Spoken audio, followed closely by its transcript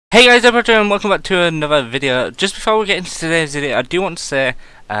Hey guys, DerpyBadger and welcome back to another video. Just before we get into today's video, I do want to say,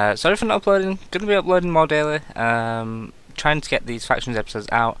 sorry for not uploading. Going to be uploading more daily. Trying to get these factions episodes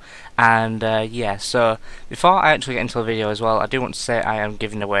out, and yeah. So before I actually get into the video as well, I do want to say I am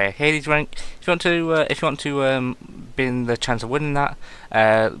giving away Hades rank. If you want to be in the chance of winning that,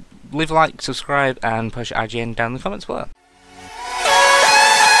 leave a like, subscribe, and push IGN down in the comments below.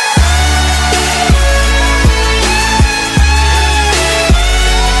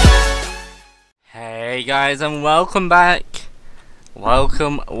 Hey guys, and welcome back.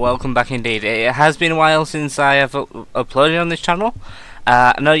 Welcome back indeed. It has been a while since I have uploaded on this channel.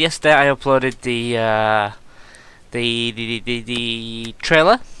 I know yesterday I uploaded the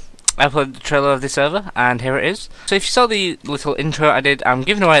trailer. I uploaded the trailer of the server, and here it is. So if you saw the little intro I did, I'm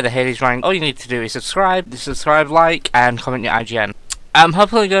giving away the Hades rank. All you need to do is subscribe, like, and comment your IGN. I'm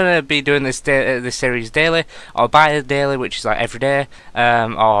hopefully going to be doing this series daily, or bi-daily, which is like every day,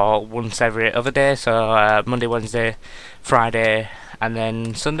 or once every other day, so Monday, Wednesday, Friday, and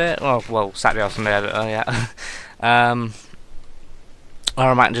then Sunday, well, Saturday or Sunday, I don't know yet. Or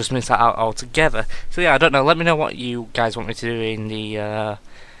I might just miss that out altogether. So yeah, I don't know, let me know what you guys want me to do in the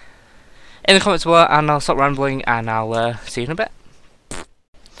comments below, and I'll stop rambling, and I'll see you in a bit.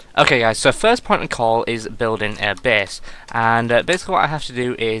 Okay guys, so first point of call is building a base, and basically what I have to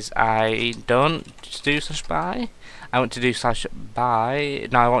do is I don't do /buy, I want to do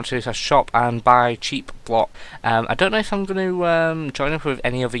 /buy, no I want to do /shop and buy cheap block. I don't know if I'm going to join up with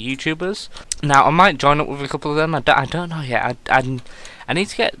any other YouTubers. Now I might join up with a couple of them, I don't know yet. I need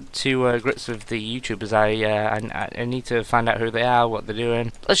to get to grips with the YouTubers. I need to find out who they are, what they're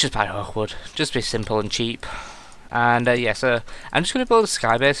doing. Let's just buy Oakwood, just be simple and cheap. And yeah, so I'm just going to build a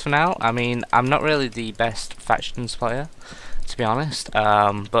sky base for now. I mean, I'm not really the best factions player, to be honest,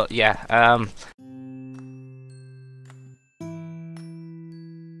 but yeah,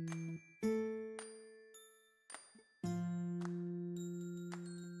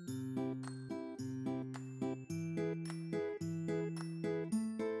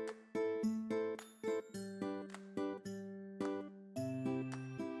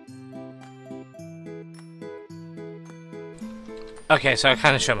 okay, so I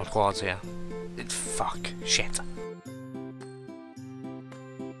kind of show my quads here. Shit.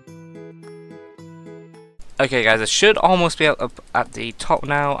 Okay guys, I should almost be up at the top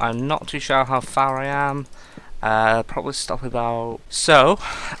now. I'm not too sure how far I am. Probably stop about... So,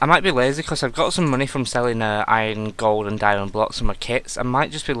 I might be lazy because I've got some money from selling iron, gold and diamond blocks in my kits. I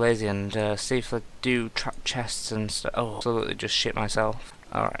might just be lazy and see if I do trap chests and stuff. Oh, absolutely just shit myself.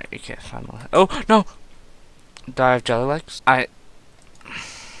 Alright, okay, finally. Oh, no! Do I have jelly legs?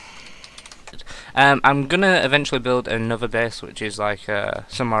 I'm gonna eventually build another base, which is like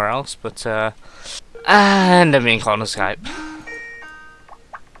somewhere else, but and I'm being called on Skype,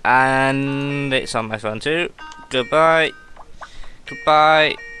 and it's on my phone too. Goodbye.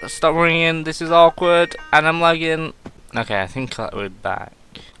 Stop ringing. This is awkward, and I'm lagging. Okay, I think we're back.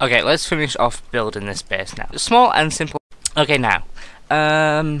 Okay, let's finish off building this base now. Small and simple. Okay, now.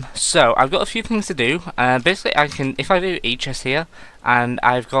 So I've got a few things to do. Basically, I can, if I do each chest here, and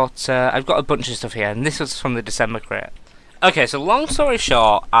I've got a bunch of stuff here, and this was from the December crate. Okay, so long story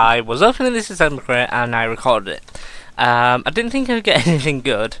short, I was opening this December crate and I recorded it. I didn't think I'd get anything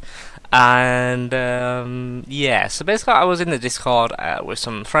good, and yeah. So basically, I was in the Discord with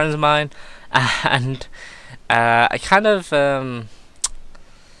some friends of mine, and I kind of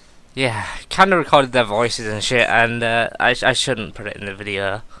yeah, kind of recorded their voices and shit, and I shouldn't put it in the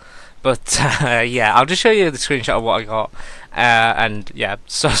video, but yeah, I'll just show you the screenshot of what I got, and yeah,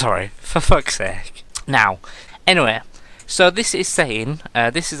 so sorry, for fuck's sake. Now, anyway, so this is saying,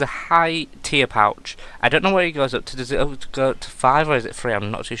 this is a high tier pouch. I don't know where it goes up to. Does it go up to 5 or is it 3? I'm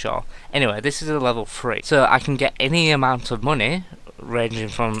not too sure. Anyway, this is a level 3, so I can get any amount of money ranging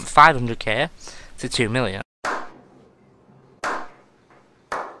from 500k to 2 million.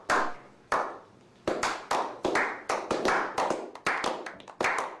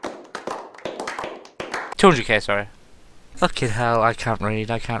 200k, sorry. Fucking hell, I can't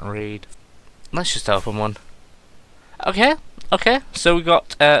read. Let's just open one. Okay, so we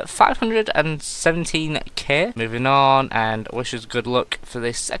got 517k. Moving on, and wish us good luck for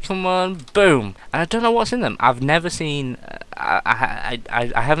this second one. Boom! And I don't know what's in them. I've never seen... I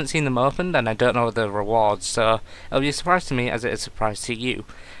haven't seen them opened, and I don't know the rewards, so it'll be a surprise to me as it is a surprise to you.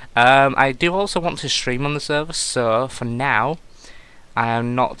 I do also want to stream on the server, so for now,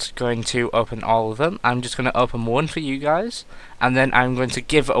 I'm not going to open all of them. I'm just going to open one for you guys, and then I'm going to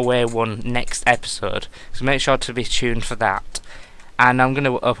give away one next episode, so make sure to be tuned for that. and I'm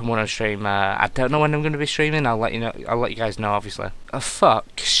gonna open one on stream. I don't know when I'm gonna be streaming. I'll let you know. I'll let you guys know, obviously. Oh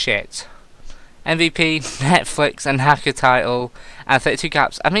fuck, shit. MVP, Netflix, and hacker title, and 32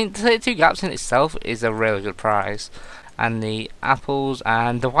 gaps. I mean, 32 gaps in itself is a really good prize. And the apples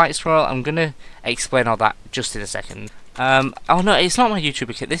and the white scroll, I'm gonna explain all that just in a second. Oh no, it's not my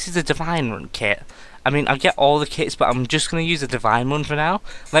YouTuber kit. This is a Divine Run kit. I mean, I get all the kits, but I'm just gonna use a Divine one for now.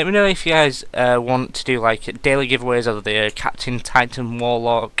 Let me know if you guys want to do like daily giveaways of the Captain, Titan,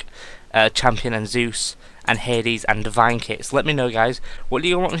 Warlock, Champion, and Zeus, and Hades and Divine kits. Let me know, guys. What do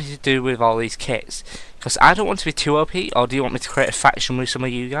you want me to do with all these kits? Because I don't want to be too OP, or do you want me to create a faction with some of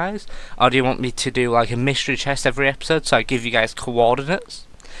you guys? Or do you want me to do like a mystery chest every episode so I give you guys coordinates?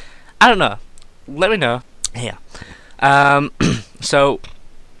 I don't know. Let me know. Here. So,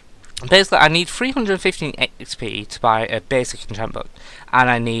 basically I need 315 XP to buy a basic enchant book. And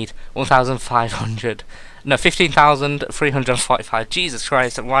I need 15,345. Jesus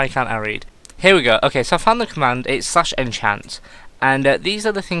Christ, why can't I read? Here we go. Okay, so I found the command. It's /enchant. And these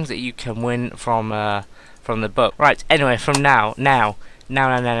are the things that you can win from the book. Right, anyway, from now,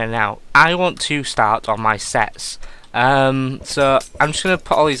 I want to start on my sets. So I'm just going to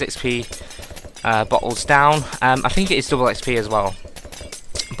put all these XP bottles down. I think it is double XP as well.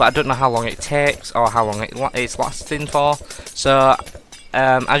 But I don't know how long it takes or how long it's lasting for. So,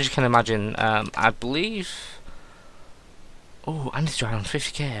 as you can imagine, I believe... Oh, I need to try on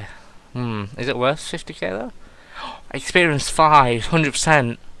 50k. Is it worth 50k though? Experience 5,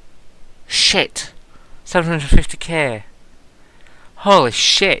 100%. Shit. 750k. Holy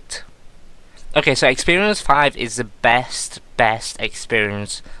shit. Okay, so experience 5 is the best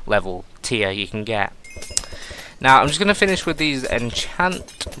experience level tier you can get. Now, I'm just going to finish with these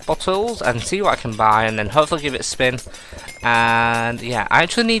enchant bottles and see what I can buy, and then hopefully give it a spin. And yeah, I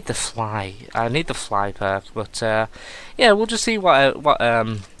actually need the fly. I need the fly perk, but yeah, we'll just see what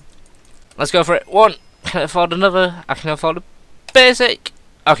let's go for it. One. Can I afford another? I can afford a basic.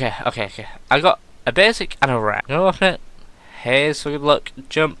 Okay. I got a basic and a rare. I'm gonna open it. Here's for good luck.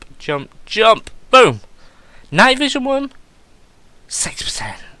 Jump. Boom. Night vision 1.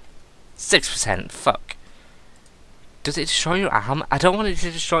 6%. 6%. Fuck. Does it destroy your armor? I don't want it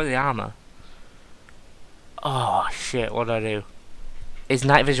to destroy the armor. Oh shit, what do I do? Is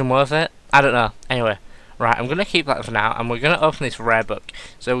night vision worth it? I don't know. Anyway. Right, I'm gonna keep that for now, and we're gonna open this rare book.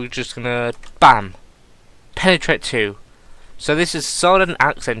 So we're just gonna BAM! Penetrate 2. So this is sword and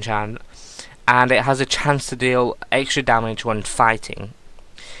axe enchant, and it has a chance to deal extra damage when fighting.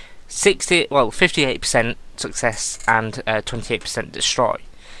 58% success and 28% destroy.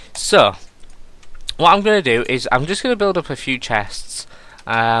 So what I'm gonna do is I'm just gonna build up a few chests.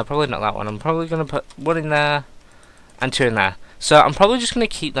 Probably not that one. I'm probably gonna put one in there and 2 in there. So I'm probably just gonna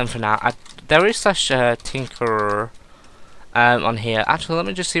keep them for now. There is /tinkerer on here. Actually, let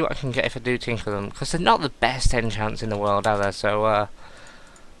me just see what I can get if I do tinker them, because they're not the best enchants in the world, are they? So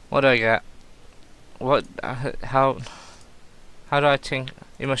what do I get? What? How do I tinker?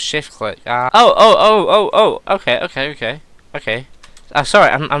 You must shift click. Oh. Okay.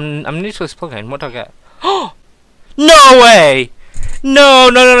 Sorry, I'm new to this plugin. What do I get? Oh, no way! No!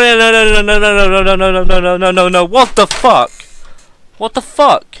 What the fuck? What the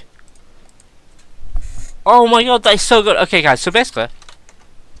fuck? Oh my god, that is so good. Okay, guys. So basically,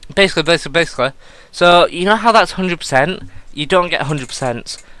 so you know how that's 100%? You don't get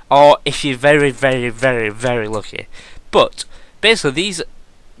 100%, or if you're very lucky. But basically, these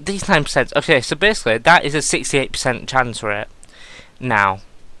 9%. Okay, so basically, that is a 68% chance rate now,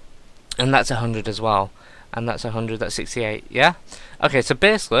 and that's 100 as well, and that's 100. That's 68. Yeah. Okay, so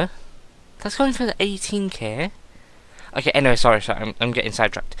basically, that's going for the 18k. Okay, anyway, sorry, I'm getting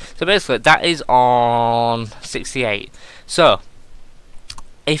sidetracked. So basically, that is on 68. So,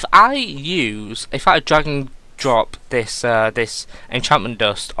 if I drag and drop this this enchantment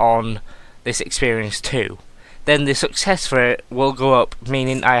dust on this experience 2, then the success rate will go up,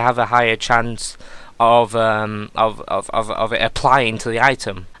 meaning I have a higher chance of it applying to the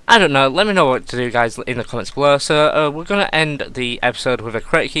item. I don't know, let me know what to do, guys, in the comments below. So we're going to end the episode with a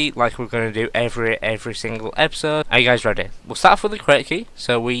credit key, like we're going to do every single episode. Are you guys ready? We'll start off with the credit key.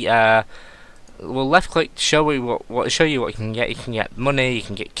 So we'll left click to show you what you can get. You can get money, you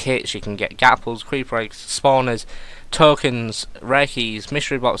can get kits, you can get gapples, creeper eggs, spawners, tokens, rare keys,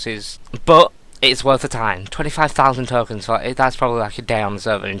 mystery boxes, but it's worth the time. 25,000 tokens, so that's probably like a day on the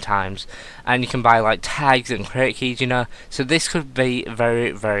server in times. And you can buy like tags and credit keys, you know. So this could be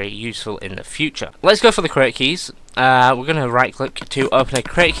very useful in the future. Let's go for the credit keys. We're going to right click to open a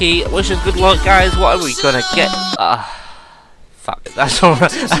credit key. Wish us good luck, guys. What are we going to get? Fuck. That's all.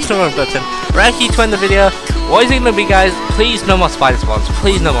 That's the wrong button. Rank key to end the video. What is it gonna be, guys? Please, no more spider spawns.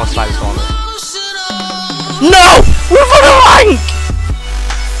 Please, no more spider spawns. No! We've won a rank!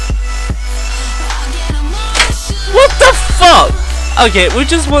 What the fuck? Okay, we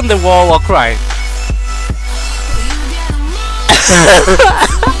just won the Warlock rank.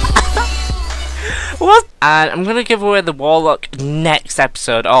 What? And I'm gonna give away the Warlock next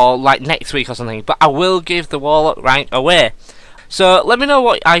episode, or like next week or something. But I will give the Warlock rank away. So let me know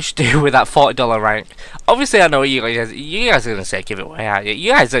what I should do with that $40 rank. Obviously, I know what you guys are gonna say give it away, aren't you?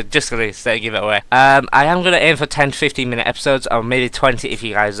 You guys are just gonna say give it away. I am gonna aim for 10 to 15 minute episodes, or maybe 20 if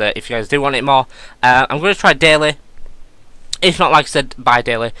you guys do want it more. I'm gonna try daily. If not, like I said,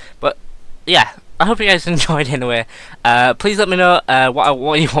 bi-daily. But yeah, I hope you guys enjoyed anyway. Please let me know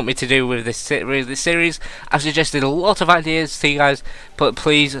what you want me to do with this series. I've suggested a lot of ideas to you guys, but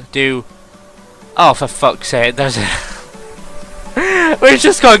please do. Oh, for fuck's sake! There's a. We've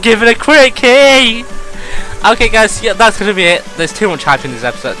just got to give it a quick key. Okay, guys, yeah, that's gonna be it. There's too much hype in this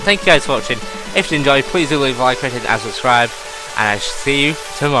episode. Thank you guys for watching. If you enjoyed, please do leave a like, rate, and subscribe. And I shall see you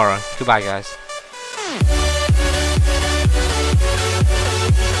tomorrow. Goodbye, guys.